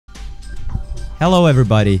Hello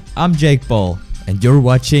everybody, I'm Jake Paul, and you're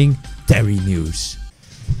watching Tery News.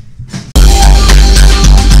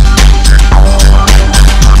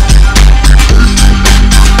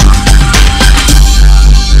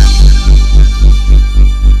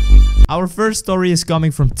 Our first story is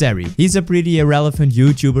coming from Tery. He's a pretty irrelevant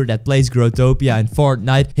YouTuber that plays Growtopia and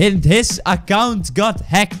Fortnite. And his account got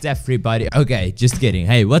hacked, everybody. Okay, just kidding.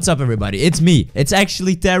 Hey, what's up, everybody? It's me. It's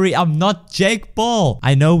actually Tery. I'm not Jake Paul.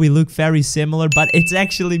 I know we look very similar, but it's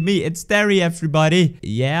actually me. It's Tery, everybody.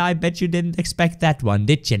 Yeah, I bet you didn't expect that one,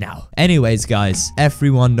 did you now? Anyways, guys,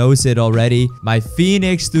 everyone knows it already. My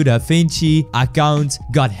Phoenix to the Vinci account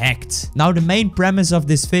got hacked. Now, the main premise of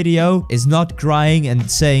this video is not crying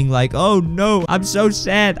and saying like, oh no, I'm so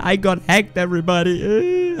sad. I got hacked,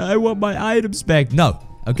 everybody. I want my items back. No.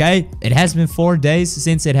 Okay, it has been 4 days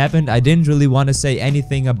since it happened. I didn't really want to say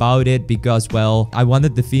anything about it because, well, I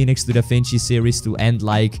wanted the Phoenix to the Vinci series to end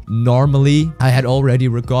like normally. I had already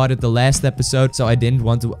recorded the last episode, so I didn't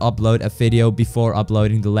want to upload a video before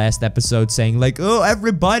uploading the last episode saying like, oh,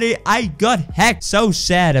 everybody, I got hacked. So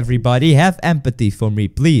sad, everybody. Have empathy for me,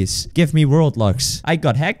 please. Give me world locks. I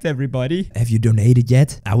got hacked, everybody. Have you donated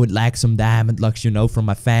yet? I would like some diamond locks, you know, from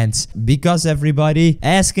my fans. Because, everybody,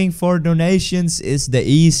 asking for donations is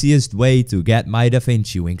the easiest way to get my Da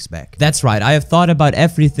Vinci wings back. That's right, I have thought about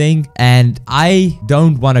everything and I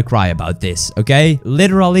don't want to cry about this, okay?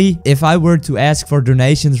 Literally, if I were to ask for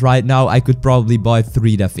donations right now, I could probably buy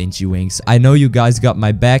 3 Da Vinci wings. I know you guys got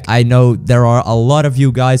my back. I know there are a lot of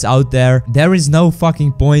you guys out there. There is no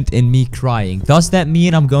fucking point in me crying. Does that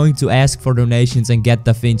mean I'm going to ask for donations and get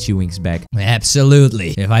Da Vinci wings back? Absolutely.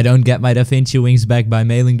 If I don't get my Da Vinci wings back by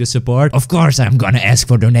mailing the support, of course I'm gonna ask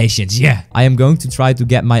for donations, yeah. I am going to try to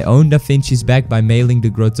get my own Da Vinci's back by mailing the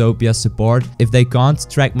Growtopia support. If they can't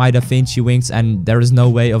track my Da Vinci wings and there is no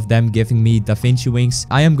way of them giving me Da Vinci wings,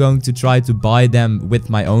 I am going to try to buy them with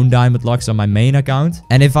my own diamond locks on my main account.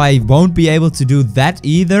 And if I won't be able to do that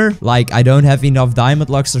either, like I don't have enough diamond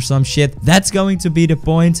locks or some shit, that's going to be the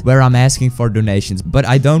point where I'm asking for donations. But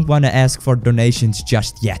I don't want to ask for donations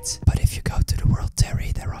just yet. But if you go to the World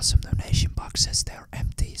Tery, there are some donation boxes. They're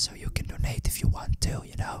empty, so you can donate if you want to,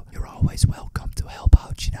 you know. You're always welcome to help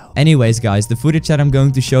out, you know. Anyways, guys, the footage that I'm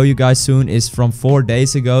going to show you guys soon is from 4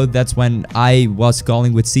 days ago. That's when I was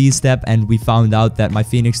calling with C-Step and we found out that my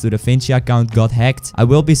Phoenix to the Vinci account got hacked. I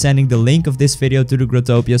will be sending the link of this video to the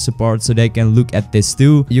Growtopia support so they can look at this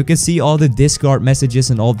too. You can see all the Discord messages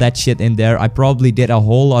and all that shit in there. I probably did a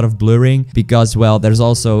whole lot of blurring because, well, there's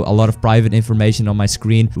also a lot of private information on my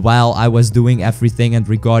screen. While I was doing everything and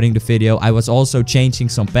recording the video, I was also changing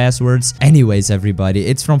some passwords. Anyways, everybody,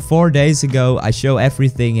 it's from 4 days ago. I show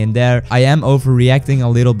everything in there. I am overreacting a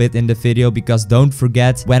little bit in the video because don't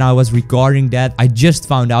forget, when I was recording that, I just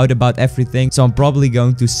found out about everything. So I'm probably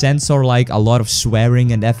going to censor like a lot of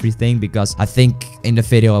swearing and everything because I think in the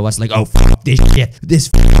video I was like, oh, fuck this shit. This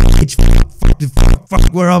bitch,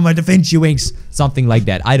 fuck, where are my Da Vinci wings? Something like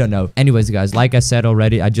that. I don't know. Anyways, guys, like I said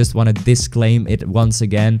already, I just want to disclaim it once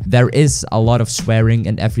again. There is a lot of swearing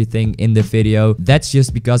and everything in the video. That's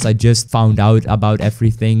just because I just found out about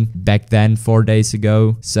everything back then 4 days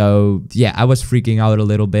ago. So yeah, I was freaking out a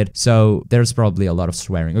little bit. So there's probably a lot of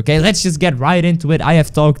swearing. Okay, let's just get right into it. I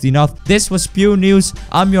have talked enough. This was Pew News.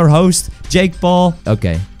 I'm your host, Jake Paul.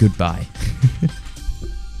 Okay, goodbye.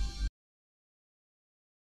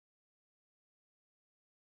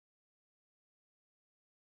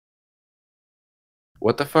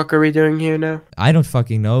 What the fuck are we doing here now? I don't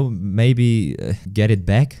fucking know. Maybe get it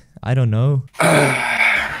back? I don't know.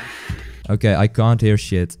 Okay, I can't hear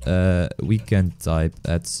shit. We can type.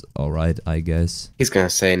 That's alright, I guess. He's gonna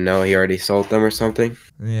say no, he already sold them or something.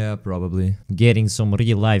 Yeah, probably. Getting some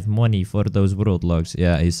real life money for those world logs.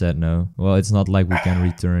 Yeah, he said no. Well, it's not like we can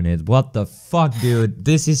return it. What the fuck, dude?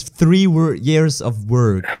 This is 3 years of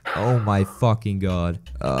work. Oh my fucking god.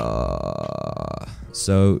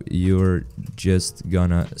 So you're just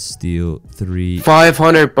gonna steal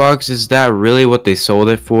 500 bucks? Is that really what they sold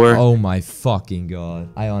it for? Oh my fucking god.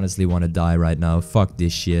 I honestly want to die right now. Fuck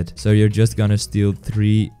this shit. So you're just gonna steal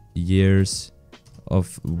 3 years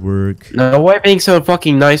of work. No, why being so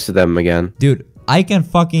fucking nice to them again? Dude, I can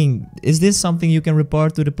fucking... Is this something you can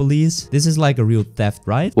report to the police? This is like a real theft,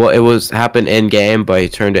 right? Well, it happened in game, but he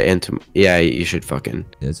turned it into... Yeah, you should fucking...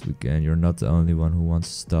 Yes, we can. You're not the only one who wants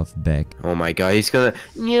stuff back. Oh my god, he's gonna...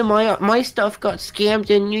 Yeah, my stuff got scammed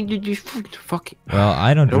and you just fucking... Well,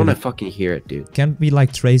 I don't want to fucking hear it, dude. Can't we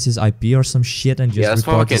like trace his IP or some shit and just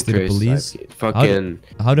report this to the police? Fucking...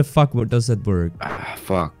 How the fuck does that work?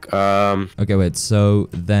 Fuck. Okay, wait. So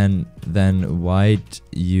then why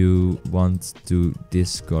you want to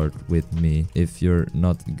Discord with me if you're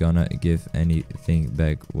not gonna give anything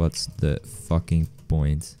back? What's the fucking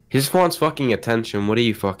point? He just wants fucking attention. What do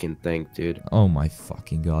you fucking think, dude? Oh my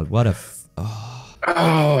fucking god, what a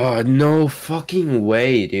Oh, no fucking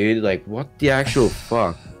way, dude. Like, what the actual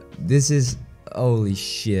fuck? This is... Holy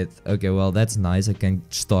shit. Okay, well, that's nice. I can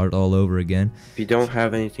start all over again. If you don't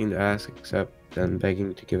have anything to ask except then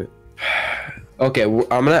begging to give it. Okay,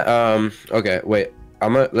 I'm gonna, okay, wait.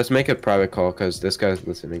 Let's make a private call because this guy's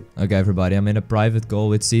listening. Okay, everybody, I'm in a private call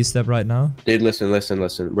with C-Step right now. Dude, listen. Here's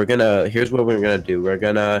what we're gonna do. We're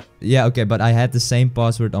gonna... Yeah, okay, but I had the same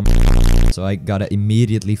password on... So I gotta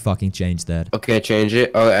immediately fucking change that. Okay, change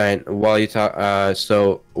it. Oh, and while you talk,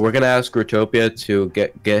 so we're gonna ask Growtopia to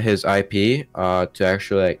get his IP, to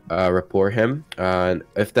actually like report him. And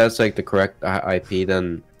if that's like the correct IP,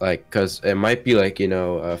 then like, cause it might be like, you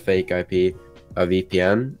know, a fake IP, a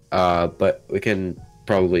VPN. But we can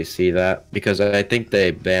probably see that because I think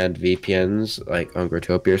they banned VPNs like on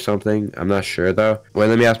Growtopia or something. I'm not sure though. Wait,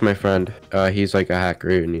 let me ask my friend. He's like a hacker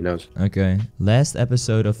and he knows. Okay. Last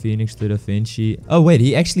episode of Phoenix to Da Vinci. Oh wait,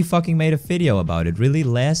 he actually fucking made a video about it. Really?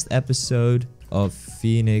 Last episode of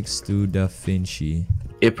Phoenix to Da Vinci.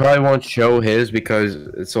 It probably won't show his because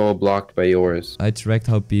it's all blocked by yours. I tracked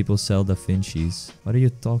how people sell Da Vincis. What are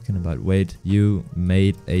you talking about? Wait, you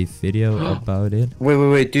made a video about it?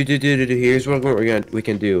 Wait, dude. Here's what we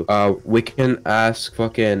can do. We can ask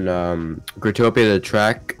fucking Growtopia to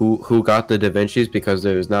track who got the Da Vincis because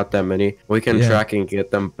there's not that many. We can track and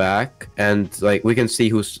get them back, and like we can see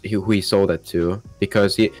who he sold it to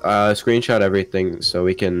because he screenshot everything so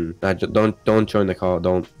we can don't join the call.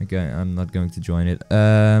 Don't. Okay, I'm not going to join it.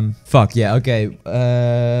 Fuck yeah. Okay.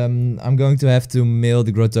 I'm going to have to mail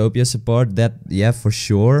the Growtopia support. That yeah, for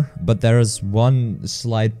sure. But there is one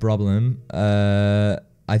slight problem.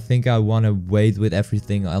 I think I want to wait with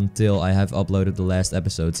everything until I have uploaded the last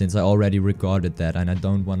episode, since I already recorded that and I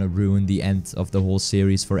don't want to ruin the end of the whole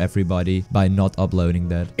series for everybody by not uploading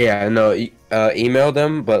that. Yeah, no, email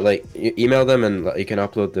them, but like email them and you can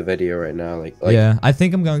upload the video right now. Like yeah, I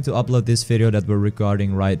think I'm going to upload this video that we're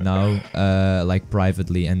recording right now, like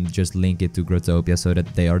privately, and just link it to Growtopia so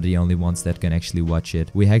that they are the only ones that can actually watch it.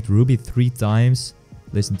 We hacked Ruby 3 times.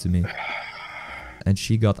 Listen to me. And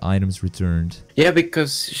she got items returned. Yeah,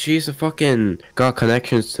 because she's a fucking got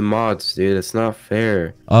connections to mods, dude. It's not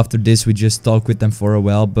fair. After this, we just talked with them for a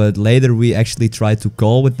while, but later we actually tried to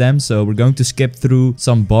call with them. So we're going to skip through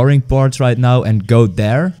some boring parts right now and go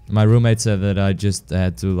there. My roommate said that I just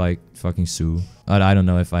had to like fucking sue. I don't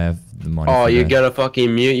know if I have the money. Oh, you that. gotta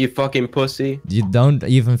fucking mute, you fucking pussy. You don't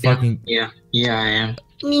even fucking... Yeah, I am.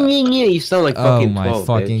 You sound like fucking Oh my 12,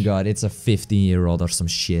 fucking bitch. god, it's a 15-year-old or some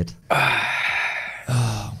shit.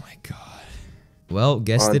 Oh my god. Well,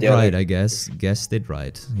 guessed it right, I guess. Guessed it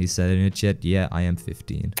right. He said in the chat, yeah, I am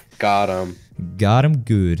 15. Got him. Got him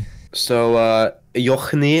good. So,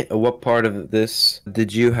 Jochny, what part of this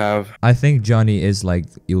did you have? I think Johnny is like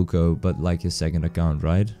Ilko, but like his second account,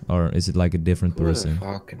 right? Or is it like a different person? Who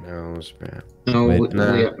the fuck knows, man? No, Wait,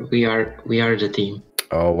 we are the team.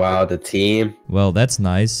 Oh wow, the team. Well, that's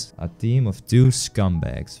nice. A team of 2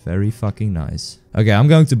 scumbags. Very fucking nice. Okay, I'm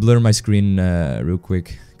going to blur my screen real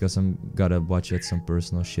quick, because I'm gotta watch some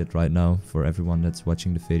personal shit right now for everyone that's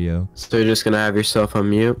watching the video. So you're just gonna have yourself on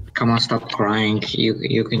mute? Come on, stop crying.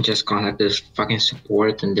 You can just contact this fucking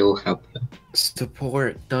support and they will help you.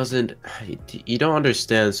 Support doesn't... You don't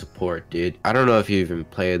understand support, dude. I don't know if you even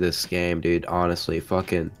play this game, dude. Honestly,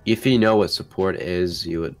 fucking... If you know what support is,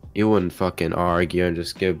 you wouldn't fucking argue and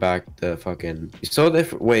just give back the fucking... You sold it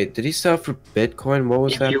for... Wait, did he sell for Bitcoin? What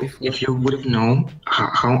was that before? If you would have known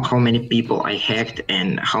how many people I hacked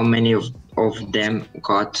and how many of them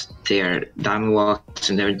got their diamond locks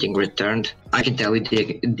and everything returned, I can tell you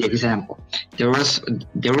the example. There was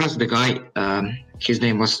the guy, his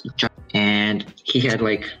name was John, and he had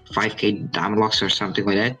like 5k diamond locks or something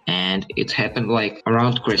like that, and it happened like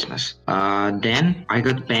around Christmas. Then I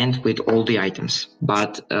got banned with all the items,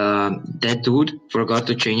 but that dude forgot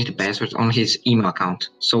to change the password on his email account.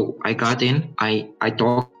 So I got in, I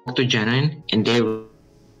talked to Janin, and they were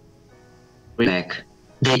back.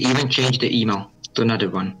 They even changed the email to another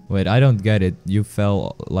one. Wait, I don't get it. You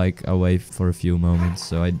fell like away for a few moments,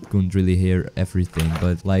 so I couldn't really hear everything.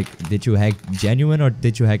 But like, did you hack Genuine or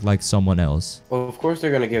did you hack like someone else? Well, of course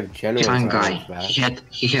they're gonna give Genuine Fine guy. back.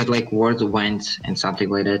 He had like word went and something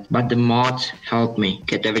like that. But the mod helped me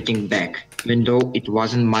get everything back. Even though it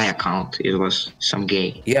wasn't my account, it was some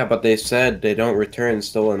gay. Yeah, but they said they don't return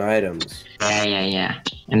stolen items. Yeah.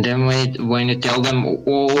 And then when you tell them,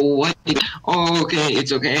 oh, what? Oh, okay,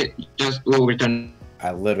 it's okay. Just we'll return.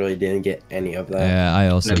 I literally didn't get any of that. Yeah, I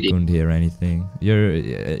also Maybe. couldn't hear anything.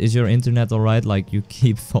 Is your internet alright? Like, you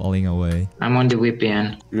keep falling away. I'm on the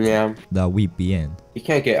VPN. Yeah. The VPN. You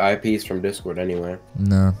can't get IPs from Discord anyway.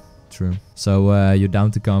 No, true. So, you're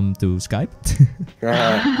down to come to Skype?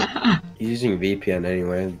 Using VPN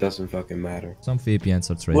anyway, it doesn't fucking matter. Some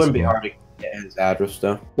VPNs are traceable. Wouldn't be hard to get his address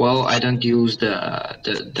though. Well, I don't use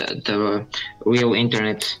the real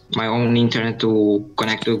internet, my own internet to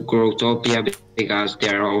connect to Growtopia because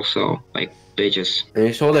they're also like bitches. And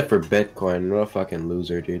he sold it for Bitcoin. What a fucking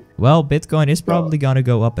loser, dude. Well, Bitcoin is probably gonna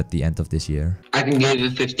go up at the end of this year. I can give you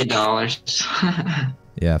 $50.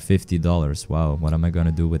 Yeah, $50. Wow, what am I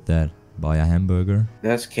gonna do with that? Buy a hamburger?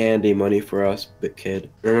 That's candy money for us, big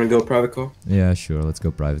kid. We're gonna go private call? Yeah, sure. Let's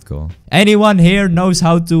go private call. Anyone here knows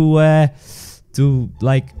how to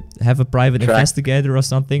like have a private investigator or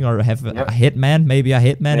something, or have a hitman? Maybe a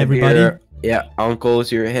hitman. Maybe everybody. Yeah, uncle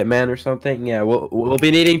is your hitman or something. Yeah, we'll be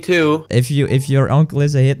needing two. If your uncle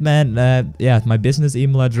is a hitman, yeah, my business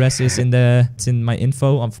email address is in my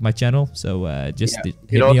info on my channel. So just hit you me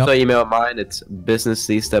can up. also email mine. It's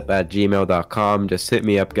businesscstep@gmail.com. Just hit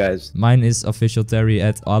me up, guys. Mine is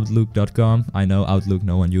officialtery@outlook.com. I know Outlook,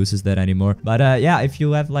 no one uses that anymore. But yeah, if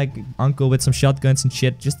you have like uncle with some shotguns and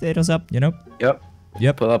shit, just hit us up. You know.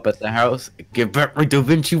 Yep. Pull up at the house. Give back my Da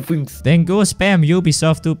Vinci wings. Then go spam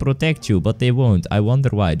Ubisoft to protect you, but they won't. I wonder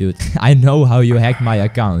why, dude. I know how you hacked my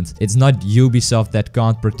account. It's not Ubisoft that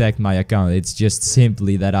can't protect my account. It's just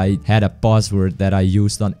simply that I had a password that I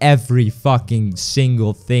used on every fucking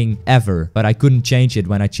single thing ever. But I couldn't change it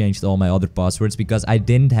when I changed all my other passwords because I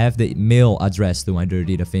didn't have the mail address to my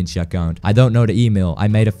Dirty Da Vinci account. I don't know the email. I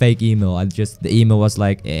made a fake email. The email was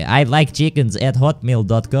like, I like chickens at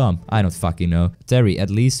hotmail.com. I don't fucking know. Tery,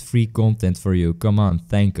 at least free content for you. Come on,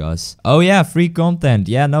 thank us. Oh yeah, free content.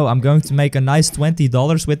 Yeah, no, I'm going to make a nice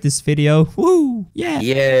 $20 with this video. Woo! Yeah!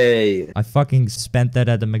 Yay! I fucking spent that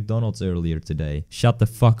at the McDonald's earlier today. Shut the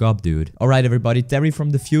fuck up, dude. Alright, everybody. Tery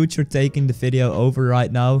from the future taking the video over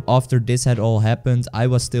right now. After this had all happened, I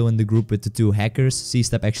was still in the group with the two hackers.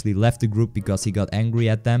 C-Step actually left the group because he got angry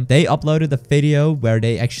at them. They uploaded a video where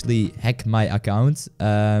they actually hacked my account.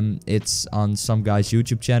 It's on some guy's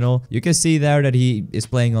YouTube channel. You can see there that he is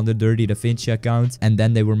playing on the Dirty Da Vinci account, and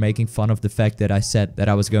then they were making fun of the fact that I said that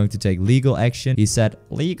I was going to take legal action. He said,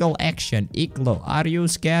 legal action, Iklo, are you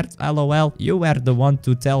scared? LOL, you were the one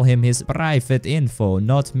to tell him his private info,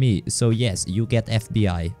 not me. So yes, you get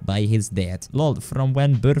FBI by his dad. Lol, from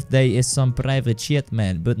when birthday is some private shit,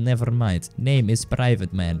 man, but never mind. Name is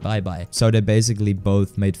private, man, bye bye. So they basically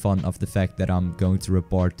both made fun of the fact that I'm going to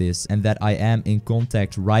report this, and that I am in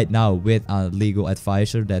contact right now with a legal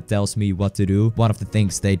advisor that tells me what to do. One of the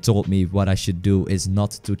things they told me what I should do is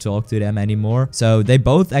not to talk to them anymore. So they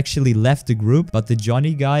both actually left the group, but the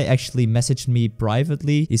Johnny guy actually messaged me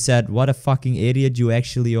privately. He said, what a fucking idiot you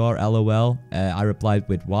actually are, LOL. I replied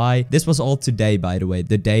with why. This was all today, by the way,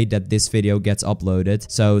 the day that this video gets uploaded.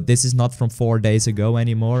 So this is not from 4 days ago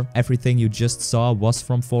anymore. Everything you just saw was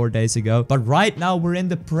from 4 days ago. But right now we're in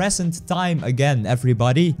the present time again,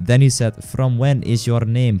 everybody. Then he said, from when is your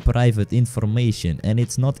name private information? And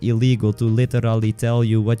it's not illegal to literally tell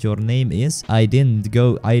you what your name is. I didn't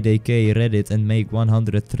go IDK Reddit and make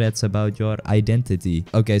 100 threads about your identity.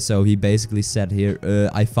 Okay, so he basically said here,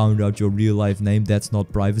 I found out your real life name. That's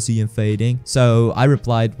not privacy invading. So I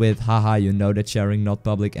replied with, haha, you know that sharing not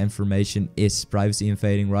public information is privacy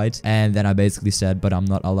invading, right? And then I basically said, but I'm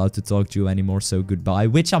not allowed to talk to you anymore, so goodbye.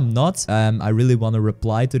 Which I'm not. I really want to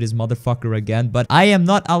reply to this motherfucker again, but I am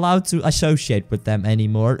not allowed to associate with them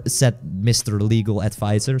anymore, said Mr. Legal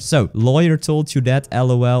Advisor. So, lawyer told you that,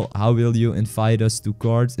 LOL. How will you invite us to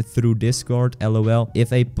court? Through Discord, LOL.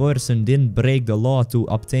 If a person didn't break the law to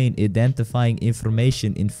obtain identifying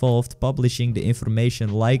information involved, publishing the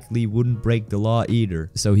information likely wouldn't break the law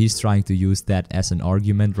either. So he's trying to use that as an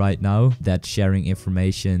argument right now, that sharing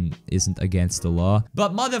information isn't against the law.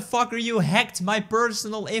 But motherfucker, you hacked my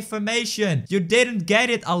personal information. You didn't get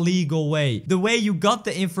it a legal way. The way you got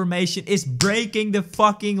the information is breaking the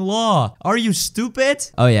fucking law. Are you stupid?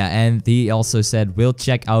 Oh yeah, and he also said, we'll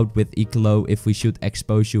check out with Iklo if we should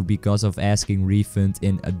expose you because of asking refund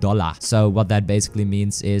in $1. So what that basically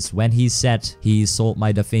means is when he said he sold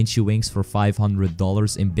my Da Vinci wings for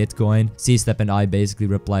 $500 in Bitcoin, C-Step and I basically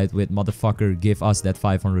replied with, motherfucker, give us that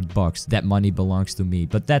 500 bucks. That money belongs to me.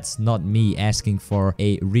 But that's not me asking for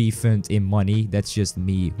a refund in money. That's just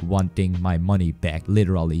me wanting my money back.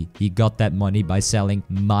 Literally, he got that money by selling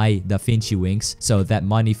my Da Vinci wings. So that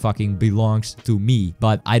money fucking belongs to me.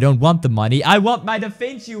 But I don't want the money. I want my Da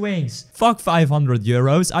Vinci wings. Fuck 500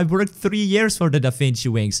 euros. I worked 3 years for the Da Vinci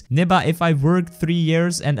wings. Nibba, if I worked 3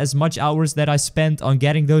 years and as much hours $500 that I spent on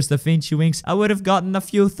getting those Da Vinci wings, I would have gotten a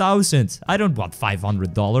few thousand. I don't want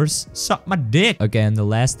 $500. Suck my dick. Okay, and the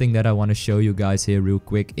last thing that I want to show you guys here real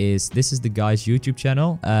quick is this is the guy's YouTube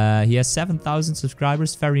channel. He has 7,000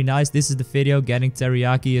 subscribers. Very nice. This is the video getting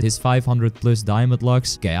Teriyaki his 500 plus diamond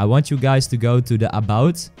locks. Okay, I want you guys to go to the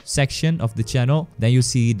about section of the channel. Then you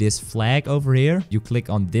see this flag over here. You click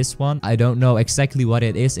on this one. I don't know exactly what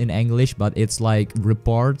it is in English, but it's like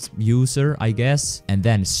report user, I guess. And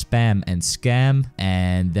then spam and scam.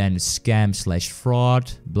 And then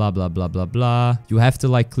scam/fraud. Blah, blah, blah, blah, blah. You have to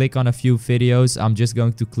like click on a few videos. I'm just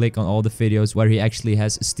going to click on all the videos where he actually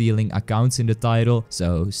has stealing accounts in the title.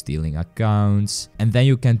 So stealing accounts. And then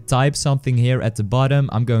you can type something here at the bottom.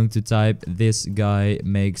 I'm going to type this guy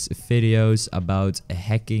makes videos about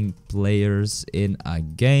hacking players in a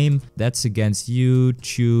game. That's against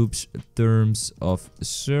YouTube's terms of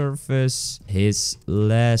service. His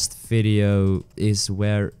last video is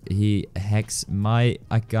where he hacks my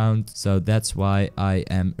account. So that's why I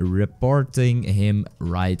am reporting him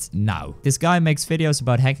right now. This guy makes videos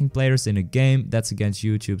about hacking players in a game. That's against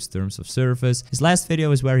YouTube's terms of service. His last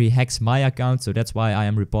video is where he hacks my account. So that's why I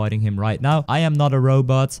am reporting him right now. I am not a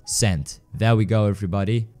robot. Send. There we go,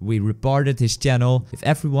 everybody. We reported his channel. If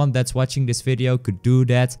everyone that's watching this video could do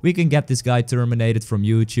that, we can get this guy terminated from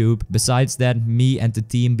YouTube. Besides that, me and the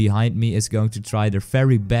team behind me is going to try their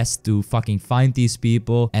very best to fucking find these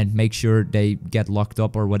people and make sure they get locked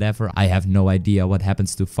up or whatever. I have no idea what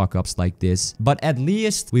happens to fuck-ups like this. But at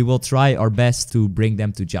least we will try our best to bring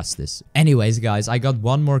them to justice. Anyways, guys, I got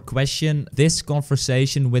one more question. This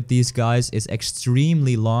conversation with these guys is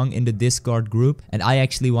extremely long in the Discord group, and I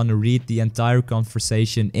actually want to read the entire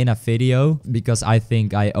conversation in a video because I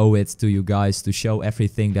think I owe it to you guys to show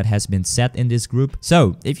everything that has been said in this group.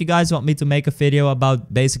 So if you guys want me to make a video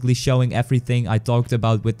about basically showing everything I talked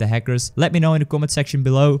about with the hackers, let me know in the comment section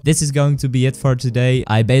below. This is going to be it for today.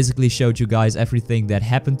 I basically showed you guys everything that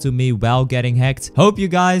happened to me while getting hacked. Hope you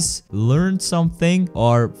guys learned something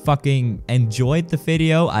or fucking enjoyed the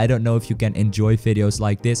video. I don't know if you can enjoy videos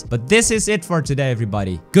like this, but this is it for today,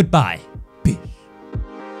 everybody. Goodbye.